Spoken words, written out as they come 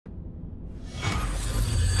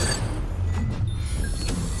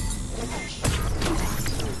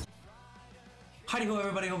Howdy ho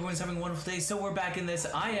everybody, hope everyone's having a wonderful day. So we're back in this.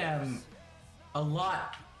 I am a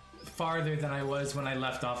lot farther than I was when I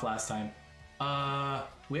left off last time.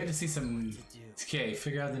 We had to see some... Okay,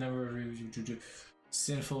 figure out the number of...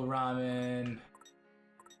 Sinful ramen...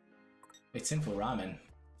 Wait, sinful ramen?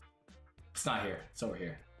 It's not here, it's over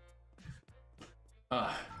here.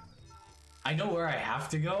 I know where I have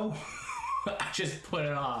to go. I just put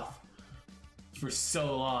it off for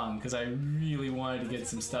so long because I really wanted to get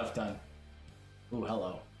some stuff done. Ooh,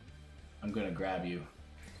 hello. I'm gonna grab you.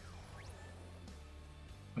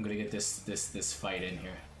 I'm gonna get this fight in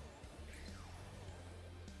here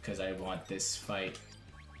because I want this fight.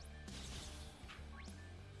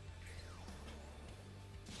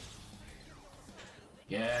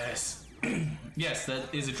 Yes. Yes,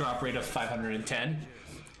 that is a drop rate of 510.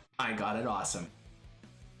 I got it. Awesome.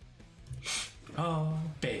 Oh,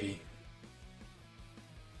 baby.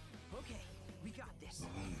 Okay, we got this.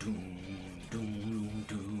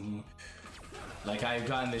 Like, I've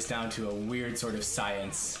gotten this down to a weird sort of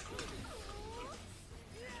science.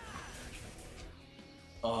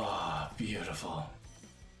 Oh, beautiful.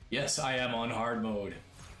 Yes, I am on hard mode.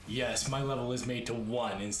 Yes, my level is made to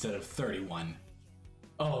 1 instead of 31.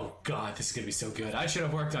 Oh god, this is gonna be so good. I should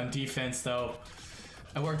have worked on defense though.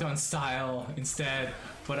 I worked on style instead,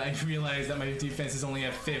 but I realized that my defense is only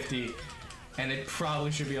at 50 and it probably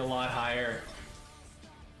should be a lot higher.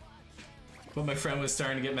 But my friend was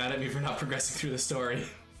starting to get mad at me for not progressing through the story.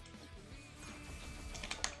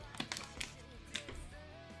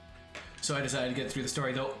 So I decided to get through the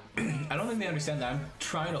story, though I don't think they understand that I'm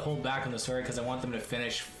trying to hold back on the story because I want them to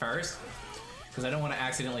finish first. Because I don't want to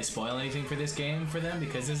accidentally spoil anything for this game for them,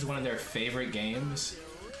 because this is one of their favorite games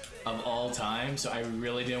of all time, so I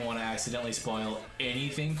really didn't want to accidentally spoil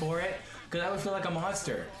anything for it, because I would feel like a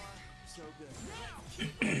monster.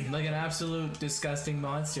 Like an absolute disgusting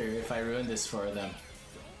monster if I ruined this for them.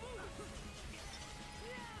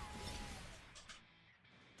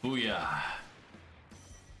 Booyah.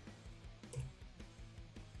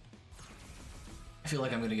 I feel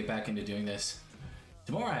like I'm gonna get back into doing this.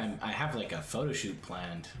 Tomorrow I have like a photo shoot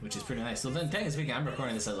planned, which is pretty nice. So then technically speaking, I'm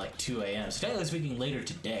recording this at like 2 a.m. So technically speaking later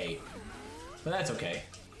today. But that's okay.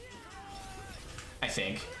 I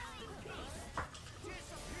think.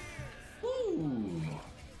 Ooh.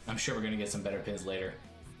 I'm sure we're gonna get some better pins later.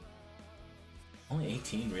 Only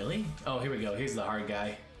 18, really? Oh, here we go. Here's the hard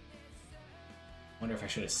guy. Wonder if I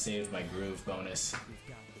should have saved my groove bonus.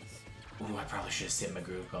 Ooh, I probably should have saved my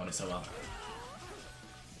groove bonus. Oh well.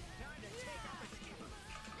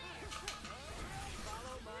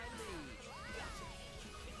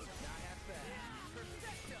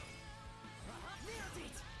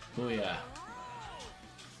 Booyah.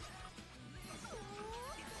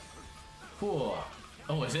 Cool.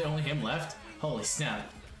 Oh, is it only him left? Holy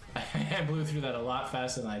snap. I blew through that a lot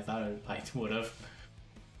faster than I thought I would have.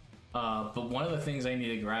 But one of the things I need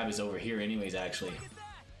to grab is over here anyways, actually.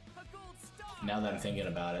 Now that I'm thinking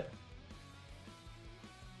about it.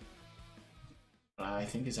 I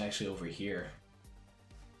think it's actually over here.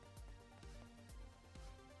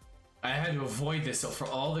 I had to avoid this for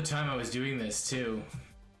all the time I was doing this, too.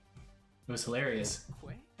 It was hilarious.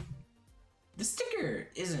 The sticker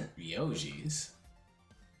isn't Ryoji's.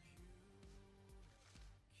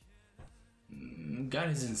 Got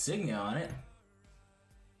his insignia on it.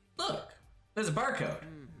 Look, there's a barcode.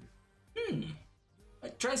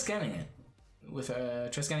 Try scanning it with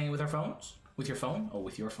our phones. With your phone? Oh,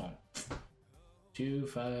 with your phone.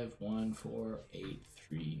 2514839.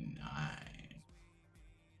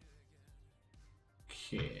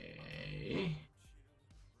 Okay.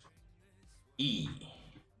 E.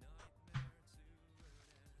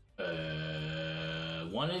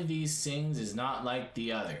 One of these things is not like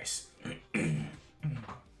the others.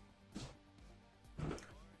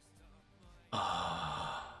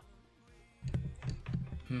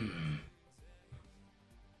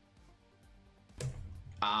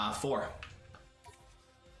 4.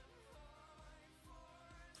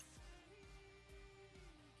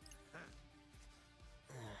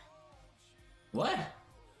 What?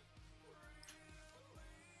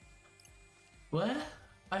 What?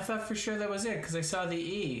 I thought for sure that was it because I saw the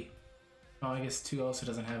E. Oh, I guess 2 also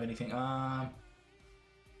doesn't have anything. Are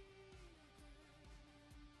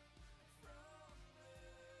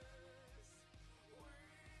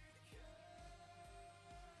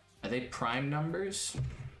they prime numbers?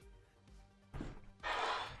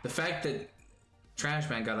 The fact that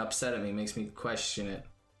Trashman got upset at me makes me question it.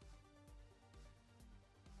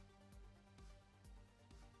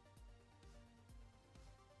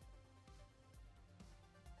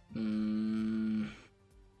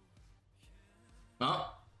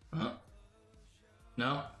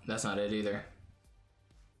 that's not it either.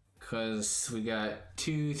 Because we got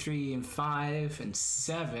 2, 3, and 5, and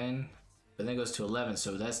 7. But then it goes to 11,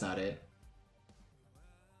 so that's not it.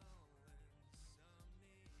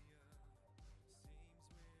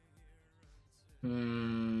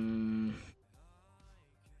 Hmm.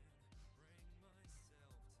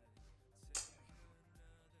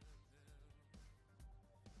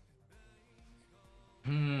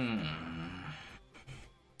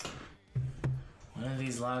 One of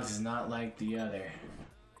these logs is not like the other.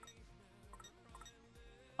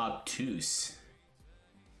 Obtuse.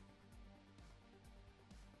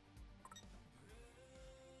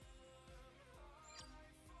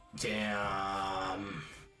 Damn.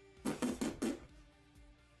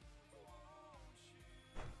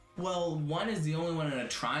 Well, one is the only one in a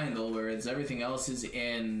triangle, whereas everything else is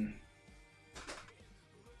in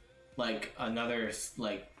like another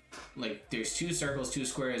like there's 2 circles, 2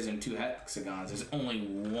 squares, and 2 hexagons. There's only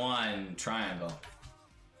one triangle.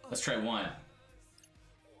 Let's try one.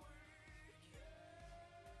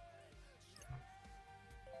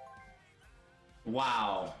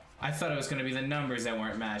 Wow. I thought it was gonna be the numbers that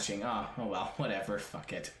weren't matching. Oh well, whatever,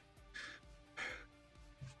 fuck it.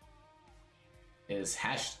 Is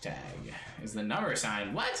hashtag. Is the number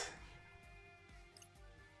sign. What?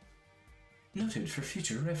 Noted for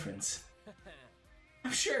future reference.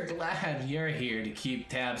 I'm sure glad you're here to keep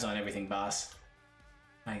tabs on everything, boss.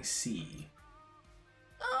 I see.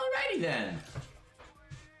 Alrighty then.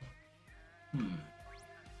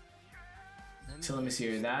 So let me see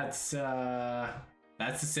here. That's the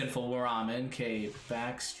sinful ramen. Okay,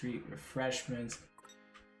 backstreet refreshments.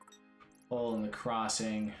 Hole in the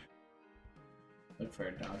crossing. Look for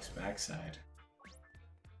a dog's backside.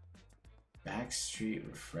 Backstreet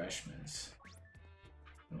refreshments.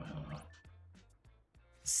 Oh hell no.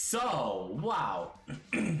 So wow.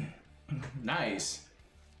 Nice.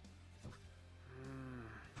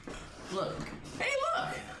 Look. Hey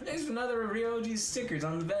look! There's another Ryoji's stickers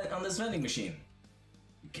on this vending machine.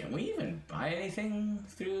 Can we even buy anything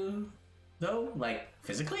through though? Like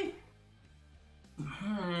physically?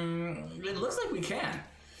 It looks like we can.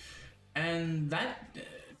 And that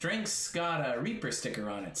drink's got a Reaper sticker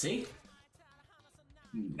on it, see?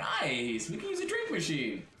 Nice! We can use a drink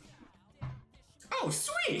machine! Oh,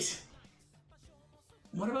 sweet!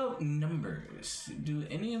 What about numbers? Do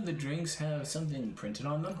any of the drinks have something printed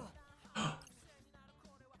on them?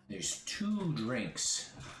 There's 2 drinks.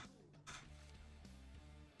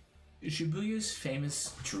 Shibuya's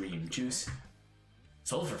famous dream juice.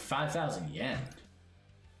 Sold for 5,000 yen.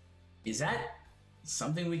 Is that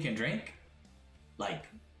something we can drink? Like,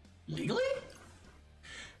 legally?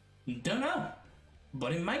 Don't know.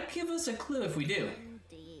 But it might give us a clue if we do.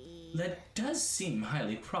 That does seem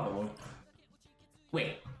highly probable.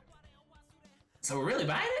 Wait. So we're really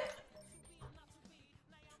buying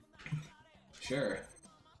it? Sure.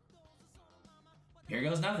 Here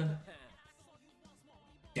goes nothing.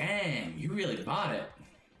 Dang, you really bought it.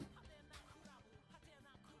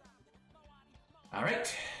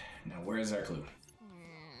 Alright. Now where's our clue?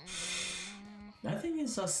 Nothing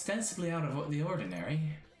is ostensibly out of the ordinary.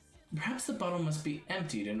 Perhaps the bottle must be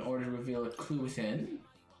emptied in order to reveal a clue within?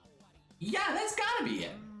 Yeah, that's gotta be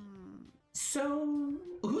it. So,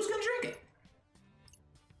 who's gonna drink it?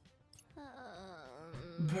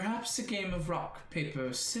 Perhaps a game of rock,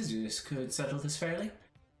 paper, scissors could settle this fairly?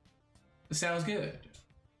 Sounds good.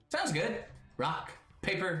 Sounds good. Rock,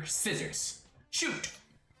 paper, scissors. Shoot!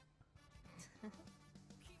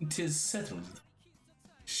 'Tis settled.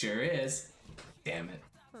 Sure is. Damn it.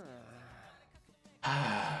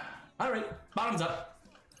 Alright, bottoms up.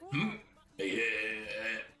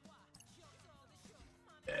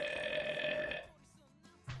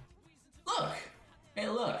 Look! Hey,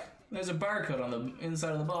 look. There's a barcode on the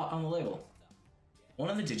inside of on the label. One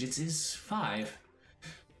of the digits is 5.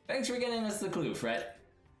 Thanks for getting us the clue, Fret.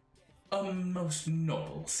 A most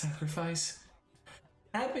noble sacrifice.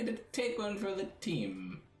 Happy to take one for the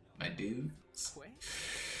team, my dudes.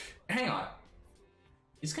 Hang on.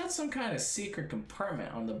 It's got some kind of secret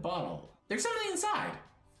compartment on the bottle. There's something inside.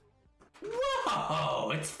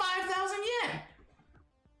 Whoa! It's 5,000 yen!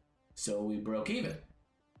 So we broke even.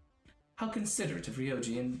 How considerate of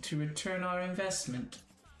Ryoji to return our investment.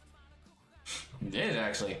 It is,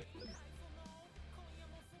 actually.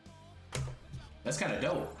 That's kind of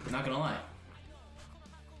dope, not gonna lie.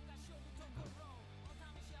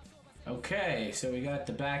 Okay, so we got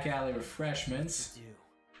the back alley refreshments.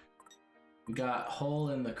 We got hole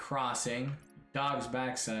in the crossing, dog's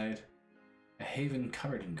backside, a haven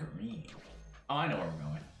covered in green. Oh, I know where we're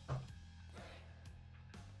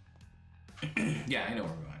going. Yeah, I know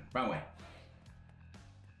where we're going. Wrong way.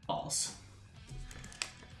 Balls.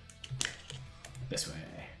 This way.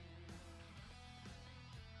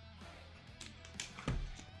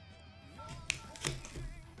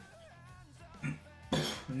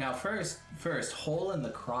 Now first, hole in the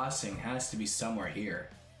crossing has to be somewhere here.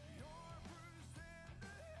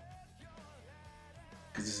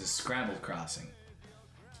 Because this is scrambled crossing.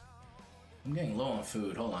 I'm getting low on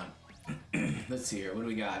food, hold on. Let's see here, what do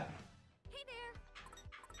we got? Hey there.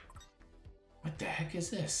 What the heck is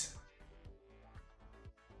this?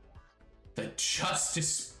 The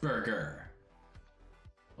Justice Burger.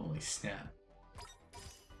 Holy snap.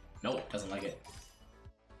 Nope, doesn't like it.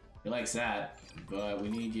 He likes that, but we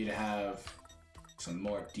need you to have some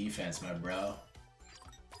more defense, my bro.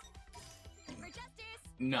 For justice.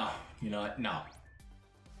 No, you know what? No.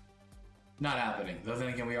 Not happening. Though then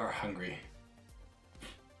again, we are hungry.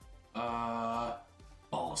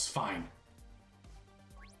 Balls, fine.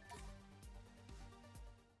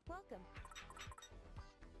 Welcome.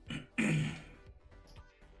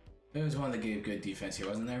 There was one that gave good defense here,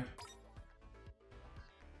 wasn't there?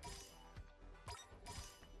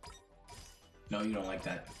 No, you don't like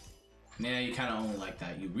that. Nah, you kind of only like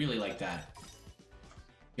that. You really like that.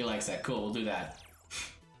 He likes that. Cool, we'll do that.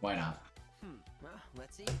 Why not? Well,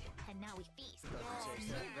 let's see. And now we feast.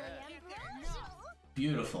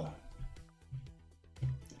 Beautiful.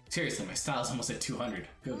 Seriously, my style's almost at 200.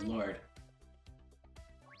 Good lord.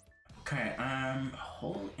 Okay,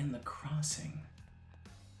 hole in the crossing.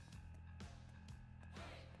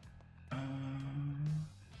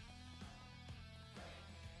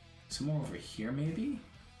 Some more over here, maybe?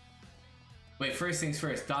 Wait, first things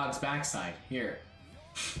first, dog's backside. Here.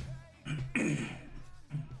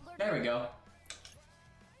 There we go.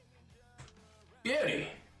 Beauty!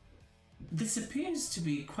 This appears to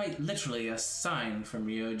be quite literally a sign from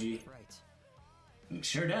Ryoji. Right. It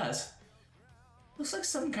sure does. Looks like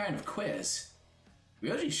some kind of quiz.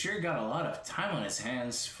 Ryoji sure got a lot of time on his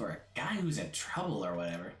hands for a guy who's in trouble or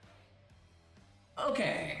whatever.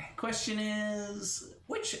 Okay, question is,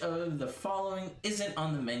 which of the following isn't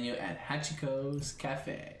on the menu at Hachiko's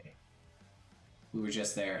Cafe? We were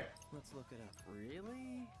just there. Let's look it up.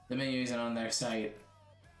 Really? The menu isn't on their site.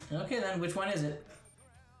 Okay then, which one is it?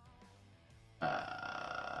 I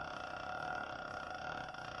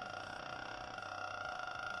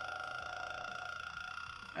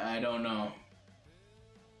don't know.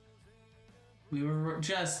 We were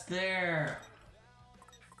just there.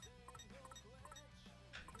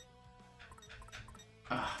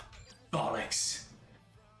 Ah, bollocks.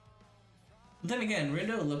 Then again,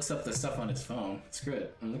 Rindo looks up the stuff on his phone. Screw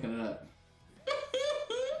it, I'm looking it up.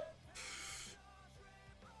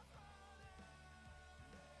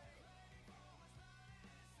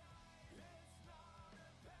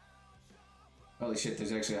 Holy shit,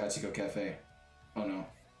 there's actually a Hachiko Cafe. Oh no.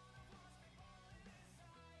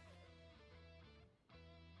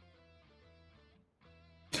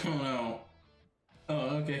 Oh no.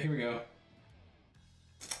 Oh, okay, here we go.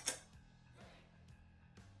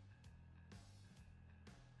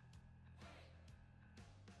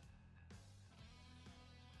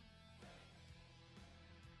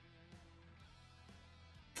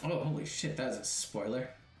 Oh, holy shit, that's a spoiler.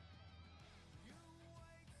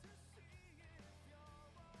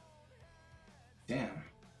 Damn.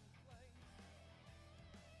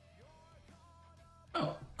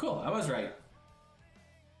 Oh, cool, I was right.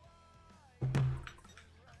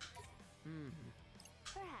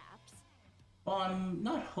 Perhaps. Well, I'm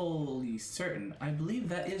not wholly certain. I believe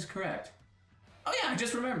that is correct. Oh yeah, I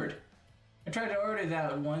just remembered. I tried to order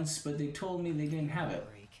that once, but they told me they didn't have it.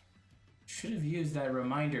 Break. Should have used that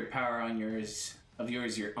reminder power on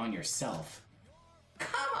on yourself.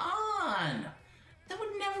 Come on! That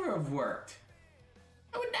would never have worked.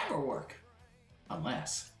 That would never work.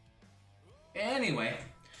 Unless. Anyway,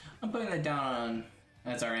 I'm putting that down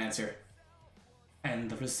as our answer. And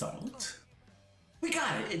the result? We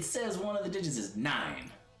got it! It says one of the digits is 9.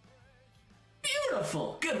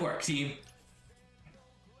 Beautiful! Good work, team!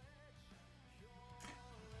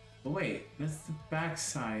 But wait, that's the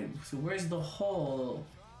backside. So where's the hole?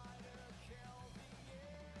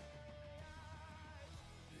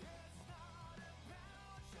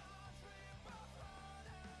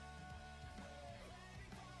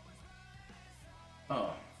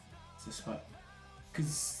 Oh, it's this spot.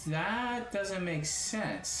 Cause that doesn't make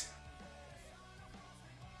sense.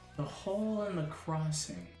 The hole in the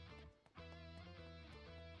crossing.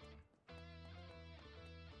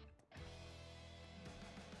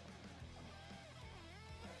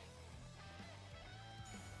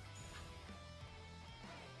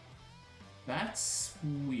 That's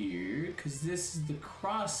weird, because this is the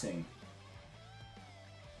crossing.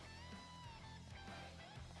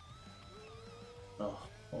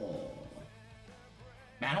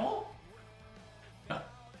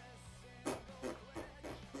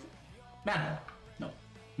 Manhole. No.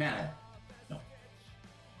 Manhole. No.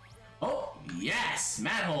 Oh, yes!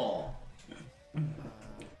 Manhole!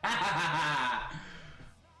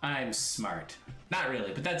 I'm smart. Not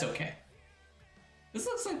really, but that's okay. This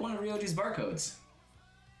looks like one of Ryoji's barcodes.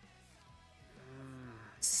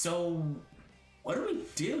 So, what do we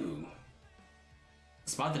do?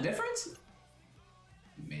 Spot the difference?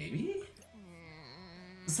 Maybe?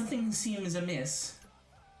 Something seems amiss.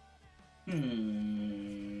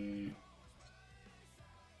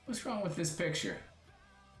 What's wrong with this picture?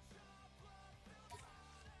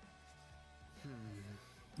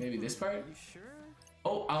 Maybe this part? You sure?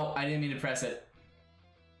 Oh, I didn't mean to press it.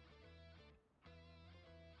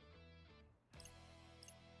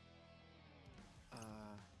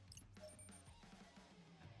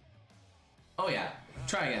 Oh yeah,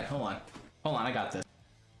 try again, hold on, I got this.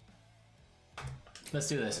 Let's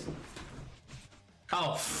do this.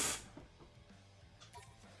 Oh.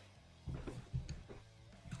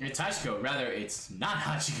 It's Hachiko, rather it's not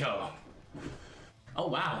Hachiko. Oh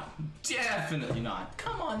wow, definitely not.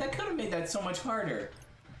 Come on, that could have made that so much harder.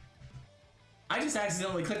 I just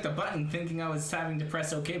accidentally clicked the button thinking I was having to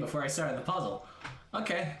press OK before I started the puzzle.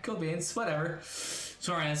 Okay, cool beans, whatever.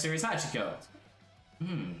 So our answer is Hachiko.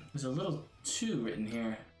 There's a little 2 written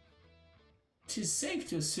here. It is safe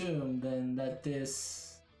to assume then that the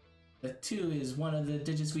 2 is one of the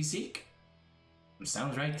digits we seek?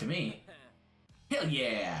 Sounds right to me. Hell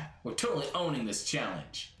yeah! We're totally owning this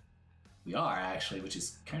challenge. We are, actually, which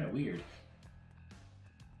is kind of weird.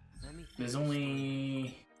 There's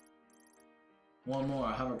only one more.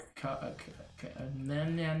 Hover.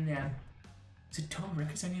 Is it total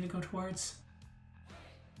records I need to go towards?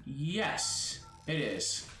 Yes, it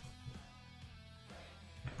is.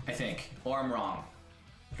 I think. Or I'm wrong.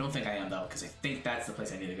 I don't think I am, though, because I think that's the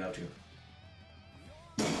place I need to go to.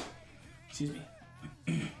 Excuse me.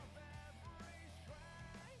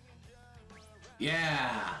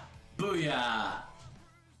 Yeah! Booyah!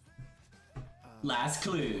 Last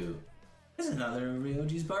clue. There's another of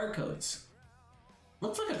Ryoji's barcodes.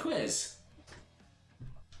 Looks like a quiz.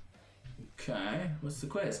 Okay, what's the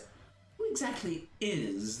quiz? Who exactly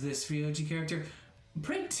is this Ryoji character?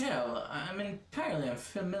 Pray tell, I'm entirely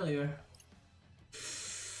unfamiliar.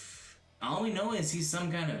 All we know is he's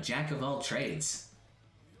some kind of jack of all trades.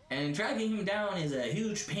 And tracking him down is a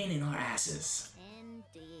huge pain in our asses.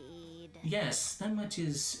 Indeed. Yes, that much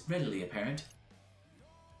is readily apparent.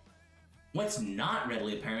 What's not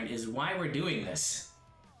readily apparent is why we're doing this.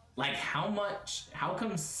 Like, how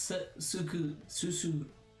come Suzuki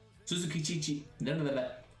Chichi,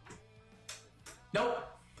 nope,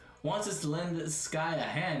 wants us to lend this guy a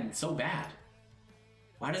hand so bad?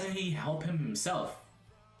 Why doesn't he help him himself?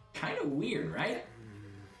 Kind of weird, right?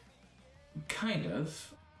 Kinda.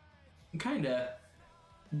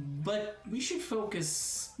 But we should probably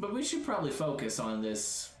focus on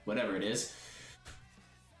this, whatever it is.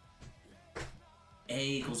 A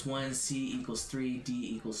equals 1, C equals 3,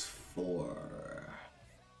 D equals 4.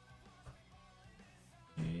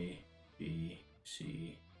 A, B,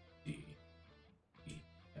 C, D, E,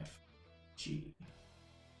 F, G.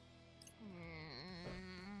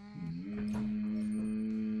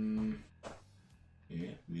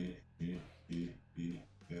 A, B, C, D, E,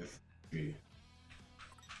 F, G.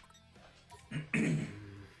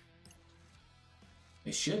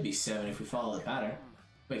 It should be 7 if we follow the pattern.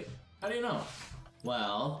 Wait, how do you know?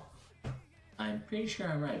 Well, I'm pretty sure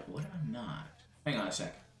I'm right, but what if I'm not? Hang on a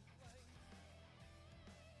sec.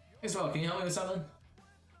 Hey, Swell, can you help me with something?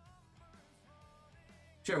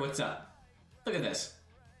 Sure, what's up? Look at this.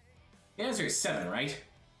 The answer is 7, right?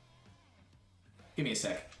 Give me a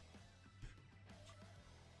sec.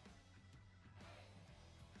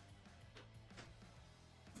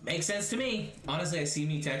 Makes sense to me. Honestly, I see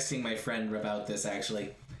me texting my friend about this,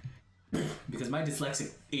 actually. Because my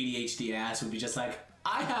dyslexic ADHD ass would be just like,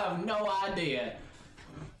 I have no idea.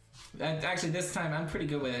 And actually, this time, I'm pretty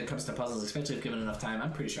good when it comes to puzzles, especially if given enough time.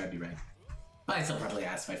 I'm pretty sure I'd be right. But I'd still probably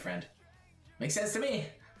ask my friend. Makes sense to me.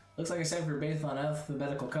 Looks like I said we're based on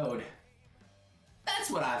alphabetical code. That's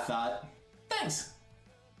what I thought. Thanks.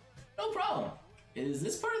 No problem. Is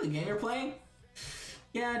this part of the game you're playing?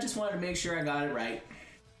 Yeah, I just wanted to make sure I got it right.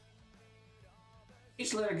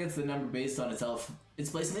 Each letter gets the number based on its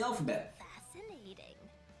place in the alphabet. Fascinating.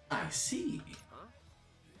 I see. Huh?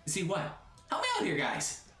 See what? Help me out here,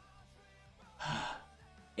 guys.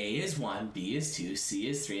 A is 1, B is 2, C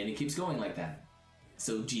is 3, and it keeps going like that.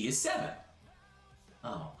 So G is 7.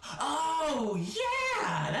 Oh. Oh,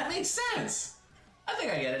 yeah! That makes sense! I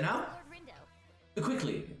think I get it now. Lord Rindo.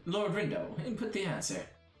 Quickly, Lord Rindo, input the answer.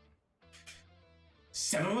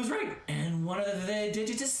 7 was right, and one of the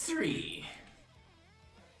digits is 3.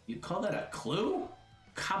 You call that a clue?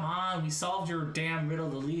 Come on, we solved your damn riddle.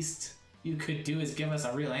 The least you could do is give us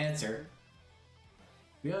a real answer.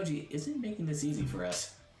 Ryoji isn't making this easy for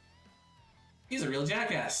us. He's a real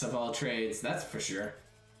jackass of all trades, that's for sure.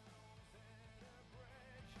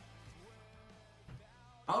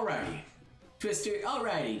 Alrighty,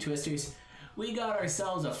 Twisters. We got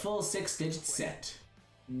ourselves a full 6-digit set.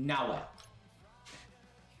 Now what?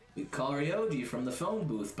 We call Ryoji from the phone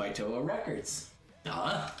booth by TWEWY Records.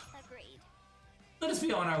 Duh. Agreed. Let us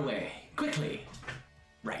be on our way. Quickly.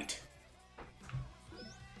 Right.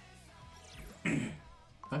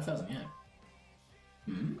 5,000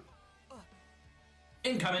 yen.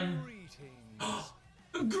 Incoming.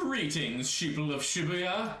 Greetings, sheeple of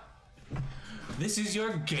Shibuya. This is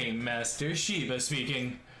your game master, Shiba,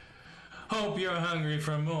 speaking. Hope you're hungry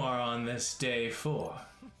for more on this day 4.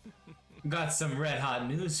 Got some red-hot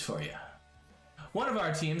news for you. One of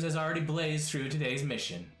our teams has already blazed through today's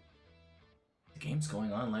mission. The game's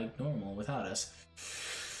going on like normal without us.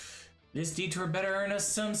 This detour better earn us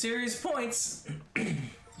some serious points.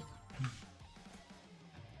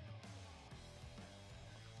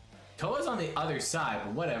 Toa's on the other side,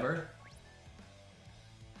 but whatever.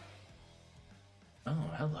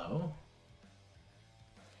 Oh, hello.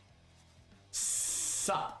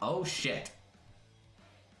 Sup? Oh shit.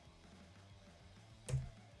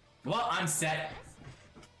 Well, I'm set.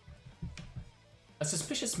 A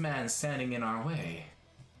suspicious man standing in our way.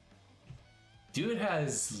 Dude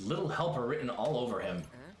has little helper written all over him.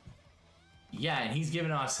 Yeah, and he's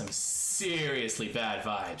giving off some seriously bad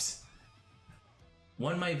vibes.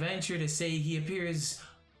 One might venture to say he appears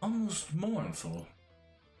almost mournful.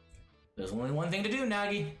 There's only one thing to do,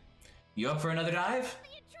 Nagi. You up for another dive?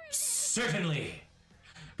 Certainly.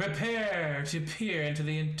 Prepare to peer into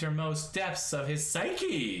the innermost depths of his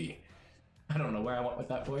psyche. I don't know where I went with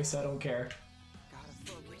that voice, I don't care. Gotta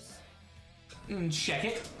focus. Check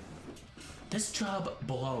it. This job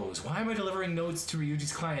blows. Why am I delivering notes to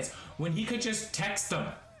Ryuji's clients when he could just text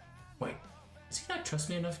them? Wait, does he not trust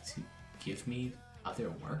me enough to give me other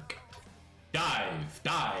work? Dive,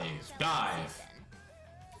 dive, dive.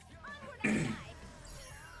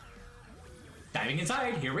 Diving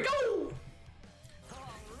inside, here we go!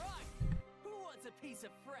 Who wants a piece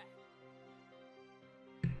of fret?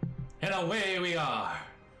 And away we are!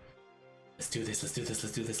 Let's do this, let's do this,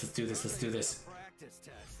 let's do this, let's do this, let's do this. Practice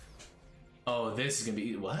test. Oh, this is gonna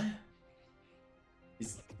be, what?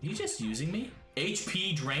 Is he just using me?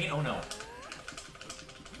 HP drain? Oh no.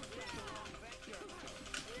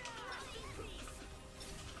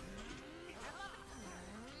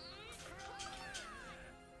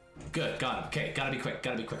 Good, got him. Okay, gotta be quick,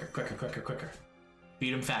 gotta be quicker, quicker.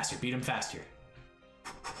 Beat him faster, beat him faster.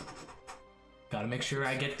 Gotta make sure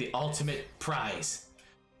I get the ultimate prize.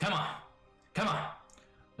 Come on, come on.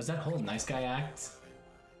 Was that whole nice guy act?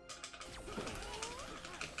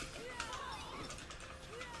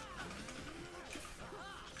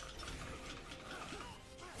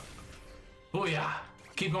 Booyah!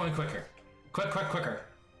 Keep going quicker. Quicker.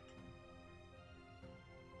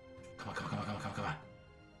 Come on.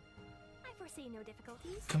 I foresee no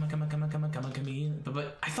difficulties. Come on, Camille.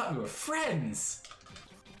 But I thought we were friends!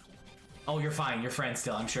 Oh, you're fine. You're friends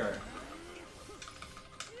still, I'm sure.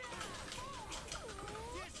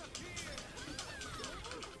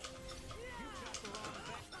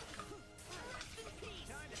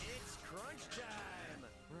 It's crunch time.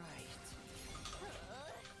 Right.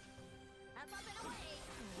 Up and away.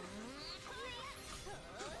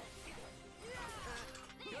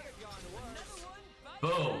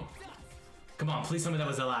 Boom! Come on, please tell me that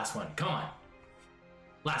was the last one. Come on.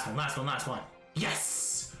 Last one.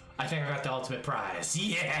 Yes! I think I got the ultimate prize.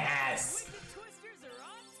 Yes! Twisters are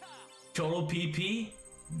on top. Total PP,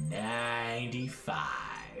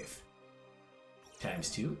 95.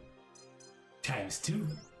 Times 2. Times 2.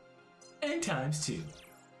 And times 2.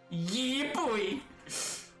 Yeah, boy!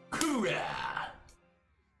 Hoorah!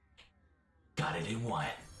 Got it in one.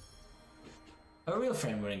 A real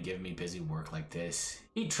friend wouldn't give me busy work like this.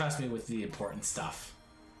 He'd trust me with the important stuff.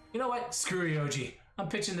 You know what? Screw Ryoji. I'm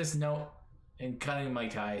pitching this note and cutting my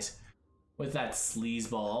ties with that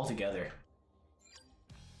sleazeball altogether.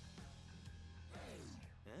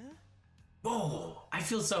 Whoa! I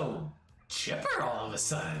feel so chipper all of a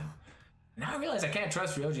sudden. Now I realize I can't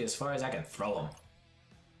trust Ryoji as far as I can throw him.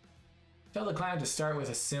 Tell the client to start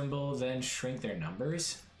with a symbol, then shrink their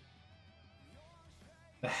numbers?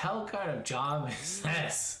 The hell kind of job is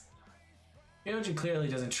this? Ryoji clearly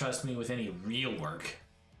doesn't trust me with any real work.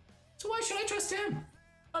 So why should I trust him?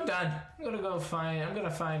 I'm done. I'm gonna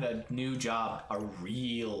find a new job. A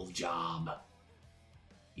real job.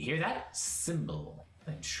 You hear that? Symbol.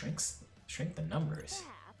 Then shrink the numbers.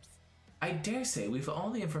 Perhaps. I dare say we've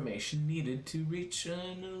all the information needed to reach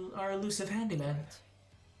our elusive handyman.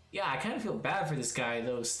 Yeah, I kind of feel bad for this guy,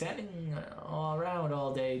 though, standing all around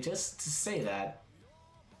all day just to say that.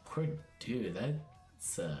 Poor dude,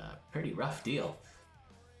 that's a pretty rough deal.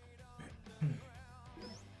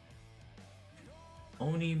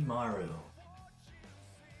 Onimaru.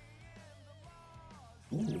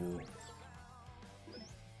 Ooh.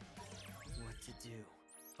 What to do?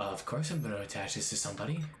 Of course I'm going to attach this to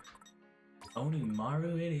somebody.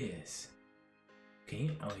 Onimaru it is. Can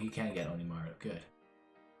he? Oh, he can get Onimaru. Good.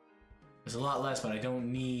 There's a lot less, but I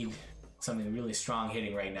don't need something really strong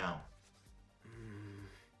hitting right now.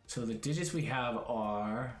 So the digits we have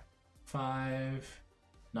are 5,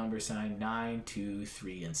 number sign 9, 2,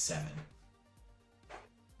 3, and 7.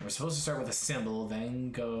 We're supposed to start with a symbol,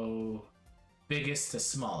 then go biggest to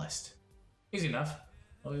smallest. Easy enough.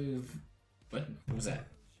 What was that?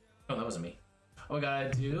 Oh, that wasn't me. All we gotta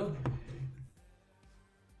do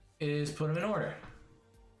is put them in order.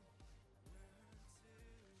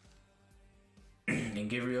 And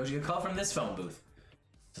give Ryoji a call from this phone booth.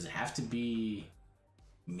 Does it have to be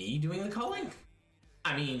me doing the calling?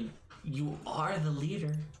 I mean, you are the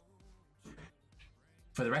leader.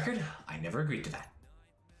 For the record, I never agreed to that.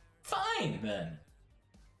 Fine, then.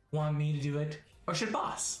 Want me to do it, or should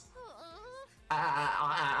boss?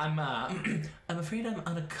 I'm afraid I'm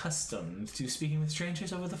unaccustomed to speaking with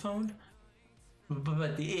strangers over the phone.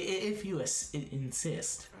 But if you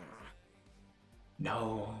insist.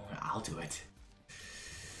 No, I'll do it.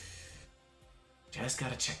 Just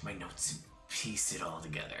gotta check my notes and piece it all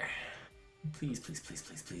together. Please, please, please,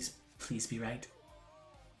 please, please, please be right.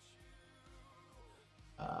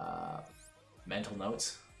 Mental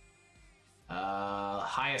notes.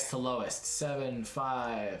 Highest to lowest. 7,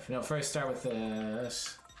 5. No, first start with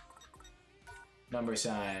this. Number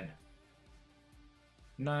sign.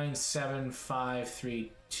 9, 7, 5,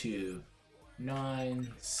 3, 2. 9,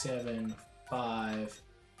 7, 5,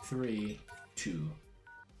 3, 2.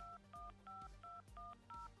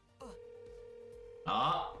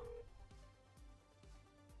 Ah.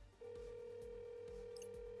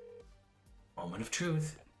 Moment of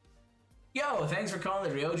truth. Yo, thanks for calling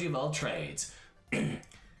the Ryoji of all trades.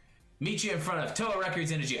 Meet you in front of TOA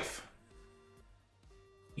Records in a jiff.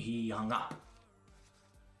 He hung up.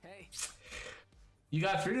 Hey. You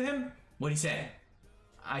got through to him? What'd he say?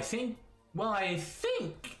 I think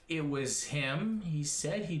it was him. He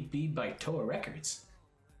said he'd be by TOA Records.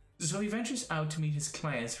 So he ventures out to meet his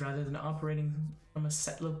clients rather than operating from a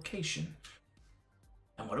set location.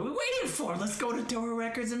 And what are we waiting for? Let's go to TOA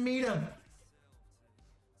Records and meet him.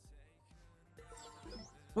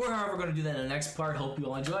 We're however going to do that in the next part. Hope you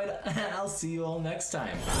all enjoyed, and I'll see you all next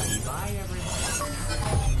time. Bye, everyone.